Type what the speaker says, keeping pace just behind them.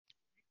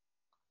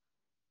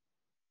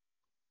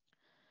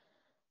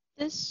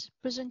This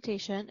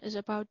presentation is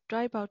about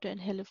dry powder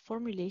inhaler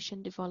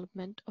formulation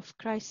development of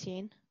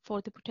chrysin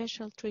for the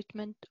potential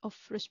treatment of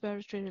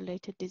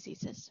respiratory-related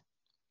diseases.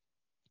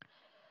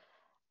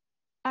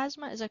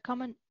 Asthma is a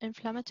common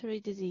inflammatory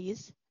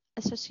disease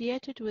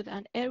associated with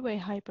an airway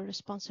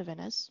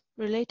hyperresponsiveness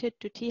related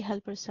to T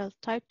helper cell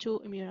type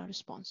 2 immune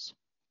response.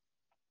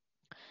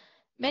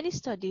 Many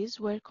studies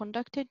were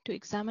conducted to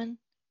examine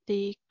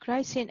the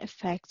chrysin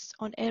effects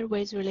on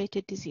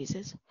airways-related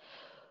diseases,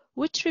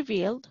 which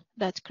revealed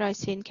that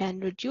chrysin can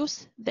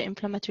reduce the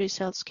inflammatory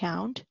cells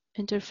count,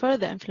 interfere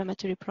the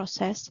inflammatory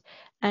process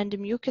and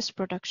mucus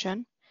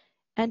production,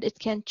 and it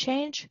can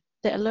change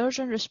the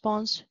allergen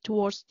response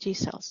towards T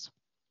cells.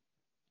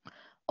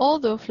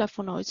 Although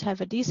flavonoids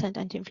have a decent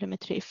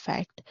anti-inflammatory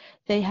effect,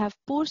 they have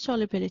poor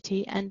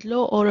solubility and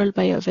low oral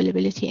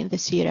bioavailability in the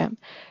serum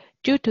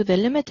due to the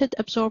limited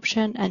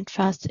absorption and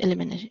fast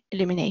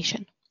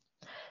elimination.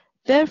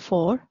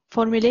 Therefore,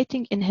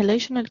 formulating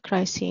inhalational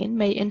chrysin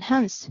may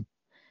enhance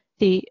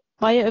the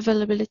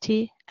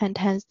bioavailability and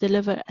hence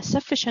deliver a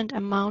sufficient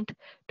amount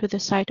to the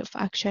site of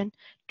action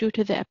due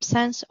to the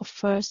absence of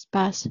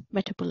first-pass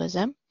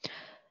metabolism.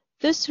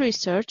 This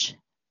research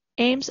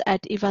aims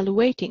at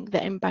evaluating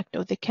the impact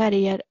of the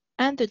carrier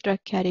and the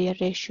drug-carrier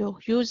ratio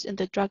used in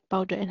the drug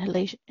powder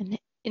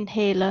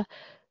inhaler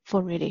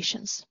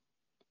formulations.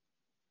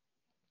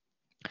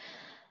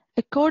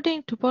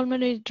 According to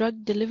pulmonary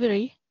drug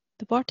delivery,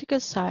 the particle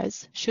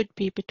size should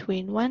be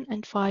between 1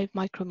 and 5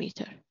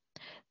 micrometer.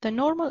 The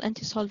normal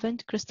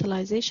antisolvent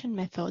crystallization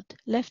method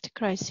left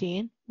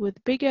chrysin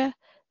with bigger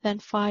than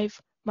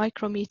 5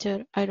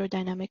 micrometer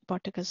aerodynamic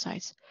particle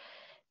size.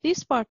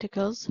 These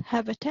particles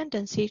have a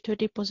tendency to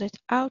deposit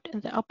out in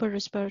the upper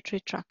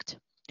respiratory tract.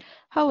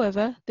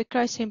 However, the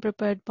chrysin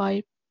prepared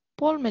by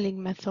Paul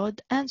milling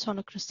method and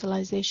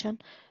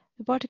sonocrystallization,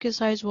 the particle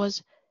size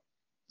was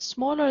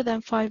smaller than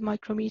 5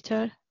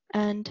 micrometer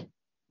and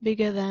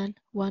bigger than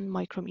 1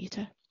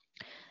 micrometer.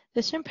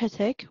 The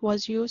synthetic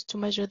was used to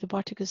measure the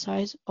particle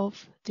size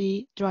of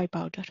the dry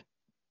powder.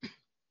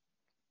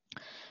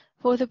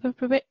 For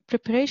the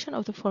preparation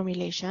of the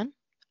formulation,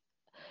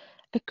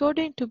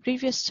 according to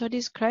previous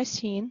studies,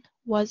 chrysin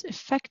was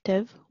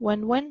effective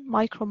when 1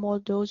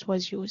 micromole dose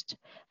was used.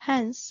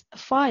 Hence, a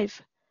 5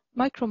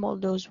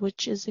 micromole dose,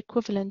 which is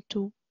equivalent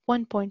to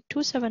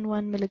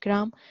 1.271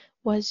 milligram,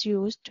 was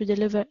used to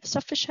deliver a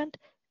sufficient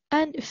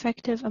and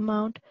effective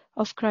amount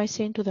of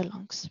chrysin to the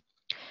lungs.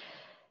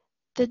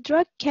 The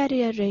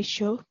drug-carrier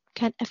ratio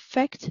can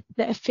affect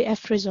the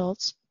FVF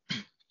results,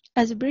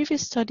 as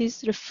previous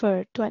studies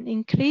referred to an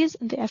increase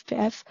in the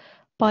FVF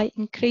by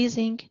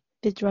increasing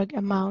the drug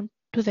amount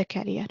to the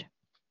carrier.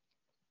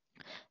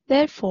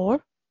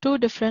 Therefore, two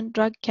different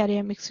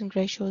drug-carrier mixing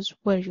ratios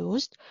were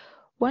used,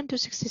 1 to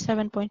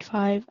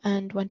 67.5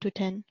 and 1 to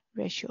 10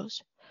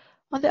 ratios.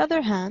 On the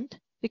other hand,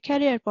 the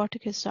carrier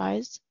particle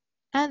size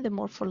and the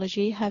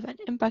morphology have an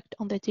impact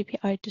on the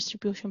TPI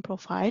distribution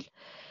profile.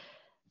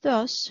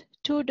 Thus,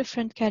 two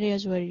different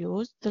carriers were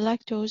used, the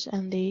lactose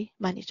and the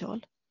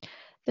mannitol.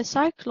 The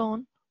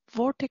cyclone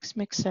vortex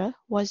mixer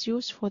was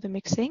used for the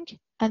mixing,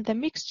 and the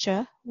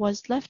mixture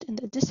was left in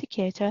the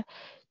desiccator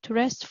to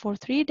rest for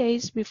 3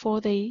 days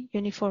before the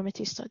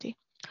uniformity study.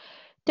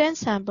 10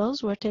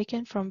 samples were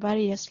taken from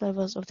various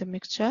levels of the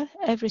mixture.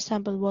 Every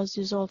sample was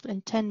dissolved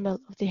in 10 ml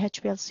of the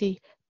HPLC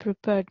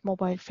prepared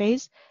mobile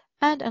phase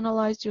and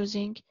analyzed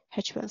using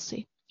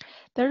HPLC.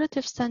 The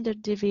relative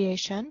standard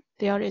deviation,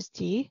 the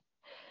RSD,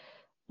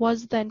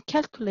 was then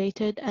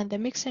calculated and the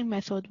mixing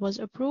method was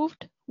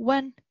approved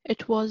when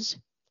it was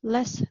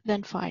less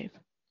than 5.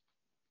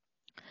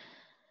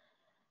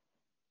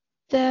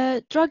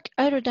 The drug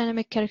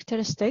aerodynamic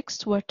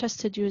characteristics were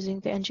tested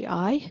using the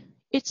NGI.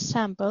 Each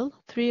sample,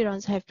 3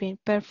 runs have been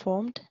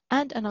performed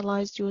and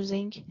analyzed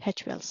using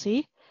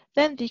HPLC.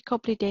 Then the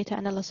Copley data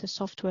analysis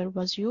software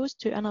was used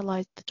to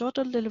analyze the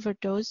total delivered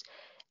dose,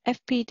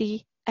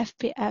 FPD,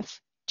 FPF,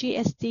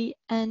 GSD,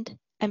 and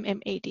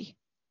MMAD.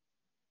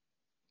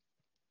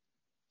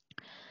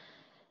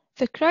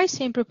 The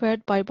chrysin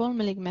prepared by ball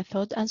milling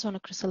method and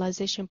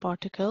sonocrystallization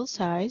particle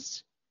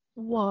size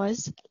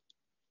was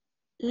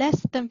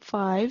less than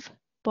 5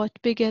 but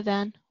bigger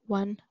than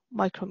 1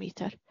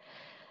 micrometer.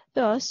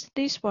 Thus,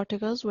 these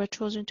particles were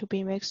chosen to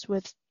be mixed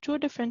with 2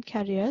 different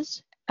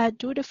carriers at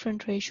 2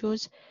 different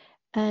ratios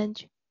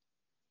and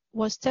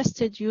was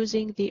tested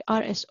using the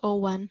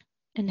RSO1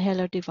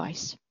 inhaler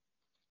device.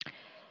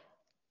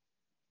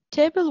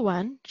 Table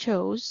 1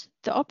 shows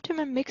the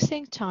optimum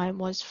mixing time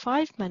was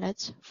 5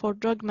 minutes for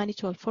drug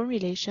mannitol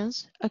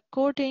formulations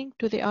according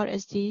to the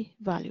RSD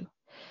value.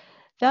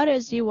 The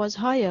RSD was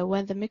higher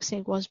when the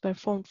mixing was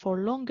performed for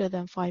longer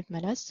than 5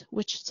 minutes,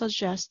 which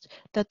suggests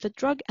that the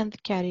drug and the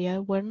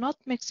carrier were not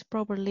mixed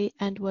properly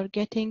and were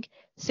getting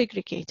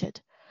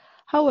segregated.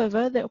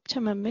 However, the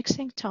optimum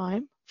mixing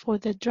time for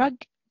the drug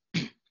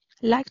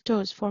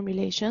lactose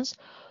formulations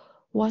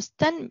was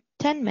 10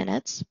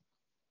 minutes,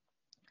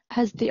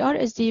 as the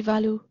RSD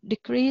value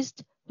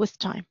decreased with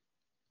time.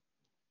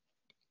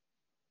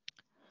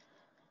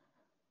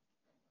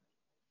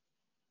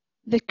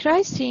 The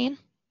chrysin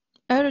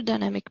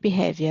aerodynamic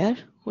behavior,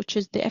 which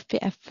is the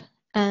FPF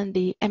and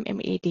the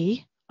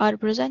MMAD, are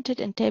presented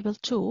in Table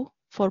 2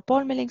 for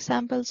ball milling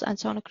samples and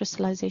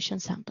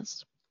sonocrystallization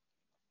samples.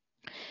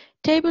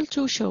 Table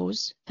 2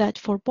 shows that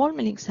for ball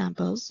milling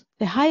samples,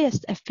 the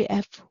highest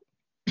FPF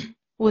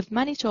with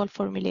mannitol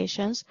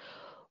formulations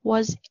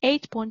was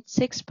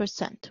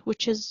 8.6%,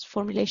 which is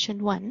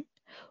formulation 1,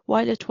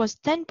 while it was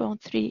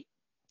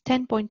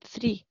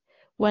 10.3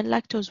 when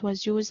lactose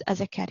was used as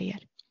a carrier.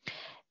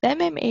 The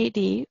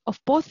MMAD of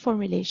both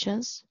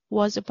formulations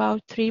was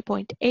about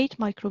 3.8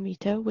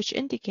 micrometer, which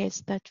indicates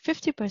that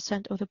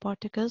 50% of the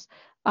particles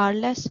are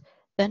less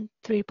than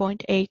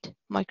 3.8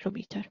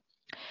 micrometer.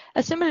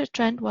 A similar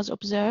trend was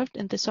observed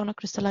in the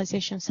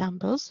sonocrystallization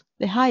samples.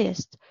 The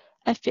highest,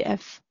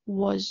 FPF,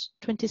 was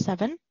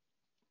 27,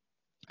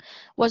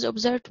 was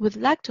observed with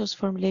lactose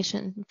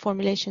formulation in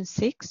formulation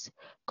 6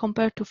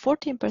 compared to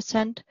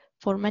 14%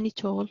 for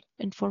mannitol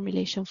in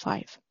formulation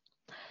 5.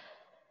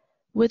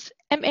 With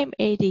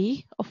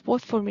MMAD of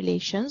both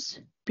formulations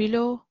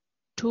below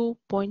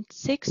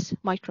 2.6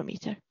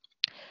 micrometer.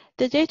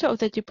 The data of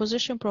the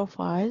deposition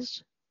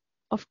profiles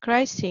of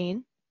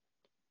chrysin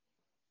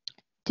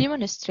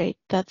demonstrate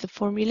that the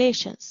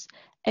formulations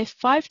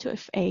F5 to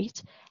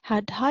F8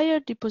 had higher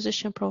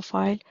deposition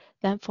profile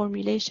than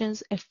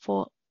formulations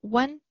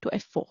F1 to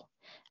F4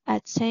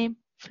 at same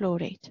flow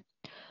rate.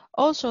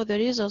 Also, the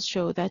results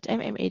show that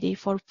MMAD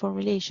for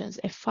formulations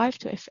F5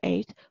 to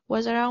F8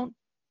 was around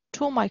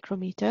 2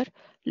 micrometer,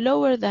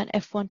 lower than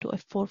F1 to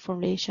F4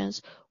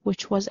 formulations,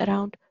 which was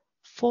around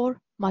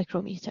 4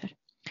 micrometer.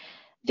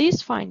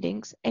 These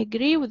findings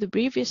agree with the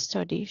previous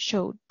study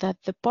showed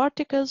that the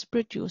particles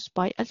produced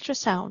by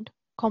ultrasound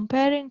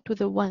comparing to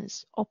the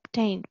ones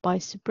obtained by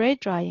spray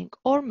drying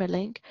or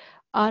milling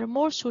are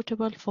more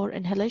suitable for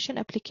inhalation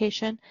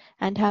application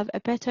and have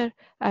a better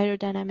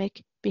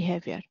aerodynamic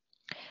behavior.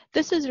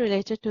 This is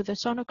related to the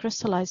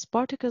sonocrystallized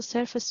particle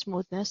surface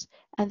smoothness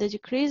and the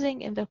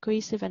decreasing in the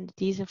cohesive and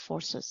adhesive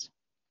forces.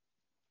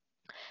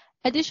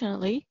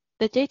 Additionally,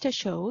 the data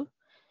show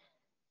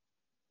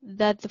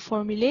that the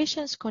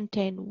formulations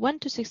contain 1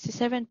 to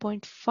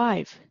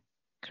 67.5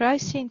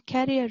 chrysin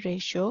carrier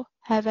ratio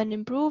have an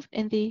improved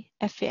in the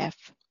FPF.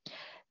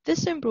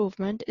 This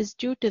improvement is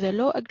due to the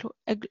low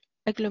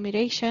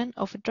agglomeration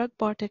of drug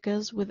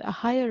particles with a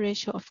higher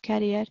ratio of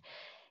carrier,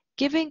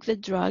 giving the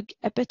drug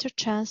a better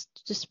chance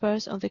to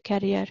disperse on the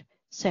carrier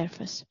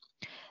surface.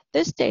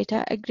 This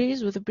data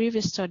agrees with the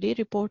previous study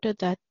reported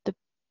that the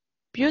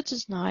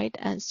budesonide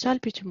and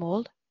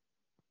salbutamol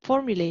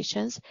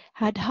formulations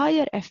had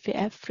higher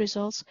FPF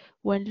results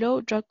when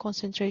low drug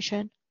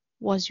concentration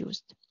was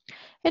used.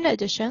 In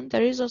addition,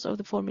 the results of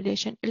the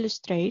formulation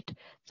illustrate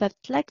that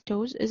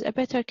lactose is a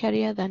better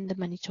carrier than the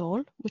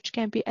mannitol, which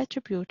can be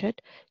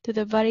attributed to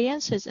the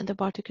variances in the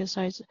particle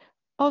size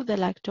of the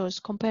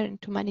lactose comparing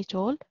to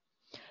mannitol.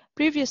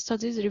 Previous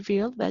studies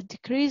revealed that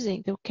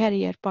decreasing the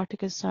carrier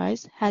particle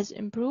size has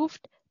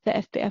improved the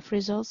FPF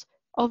results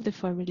of the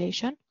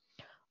formulation.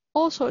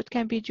 Also, it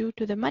can be due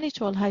to the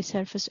mannitol high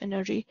surface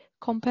energy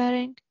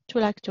comparing to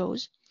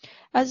lactose,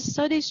 as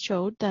studies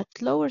showed that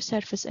lower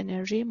surface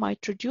energy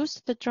might reduce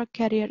the drug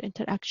carrier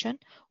interaction,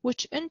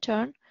 which in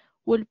turn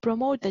will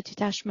promote the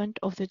detachment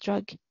of the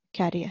drug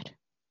carrier.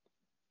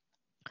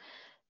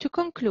 To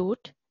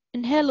conclude,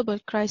 inhalable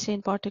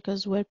chrysin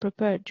particles were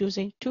prepared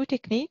using two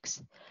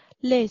techniques.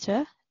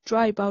 Later,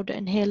 dry powder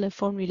inhaler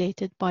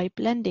formulated by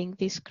blending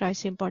these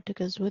chrysin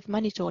particles with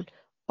mannitol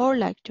or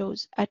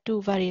lactose at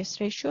two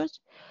various ratios.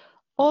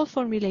 All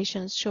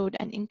formulations showed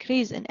an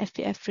increase in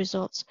FPF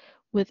results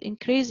with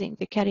increasing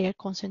the carrier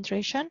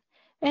concentration.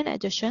 In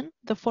addition,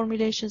 the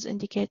formulations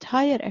indicate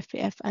higher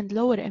FPF and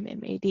lower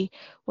MMAD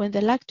when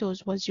the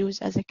lactose was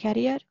used as a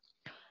carrier.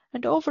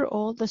 And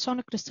overall, the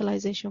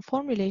sonocrystallization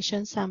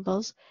formulation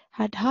samples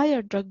had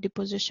higher drug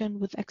deposition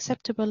with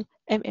acceptable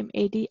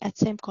MMAD at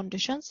same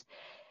conditions.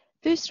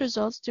 These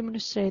results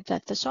demonstrate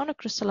that the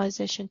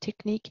sonocrystallization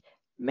technique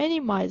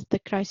minimized the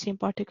chrysin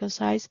particle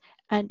size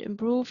and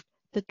improved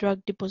the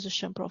drug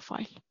deposition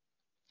profile.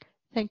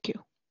 Thank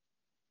you.